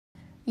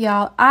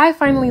Y'all, I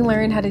finally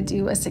learned how to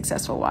do a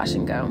successful wash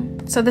and go.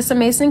 So this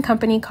amazing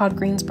company called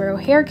Greensboro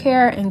Hair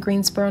Care in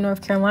Greensboro,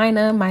 North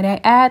Carolina, might I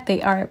add, they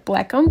are a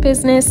Black-owned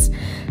business,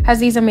 has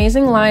these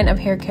amazing line of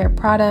hair care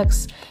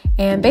products.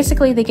 And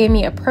basically they gave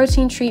me a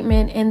protein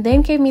treatment and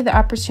then gave me the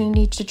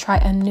opportunity to try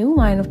a new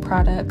line of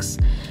products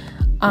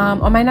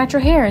on my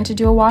natural hair and to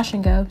do a wash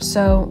and go.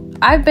 So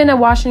I've been a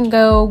wash and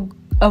go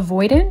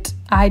avoidant.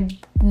 I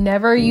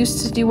never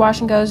used to do wash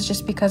and goes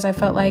just because I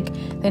felt like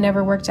they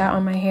never worked out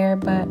on my hair.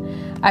 But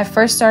I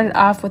first started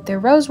off with their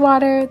rose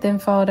water, then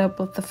followed up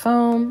with the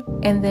foam,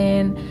 and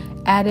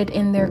then added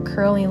in their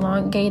curl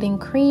elongating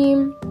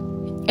cream,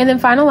 and then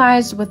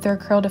finalized with their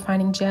curl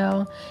defining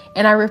gel.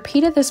 And I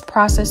repeated this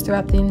process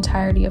throughout the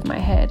entirety of my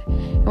head.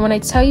 And when I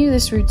tell you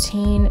this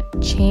routine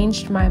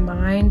changed my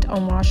mind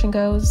on wash and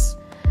goes,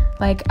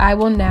 like, I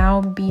will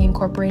now be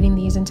incorporating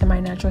these into my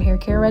natural hair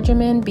care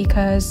regimen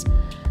because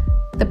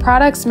the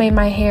products made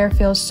my hair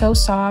feel so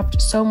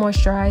soft, so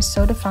moisturized,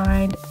 so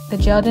defined. The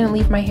gel didn't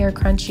leave my hair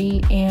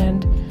crunchy,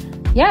 and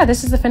yeah,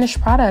 this is the finished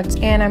product,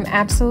 and I'm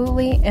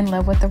absolutely in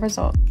love with the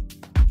result.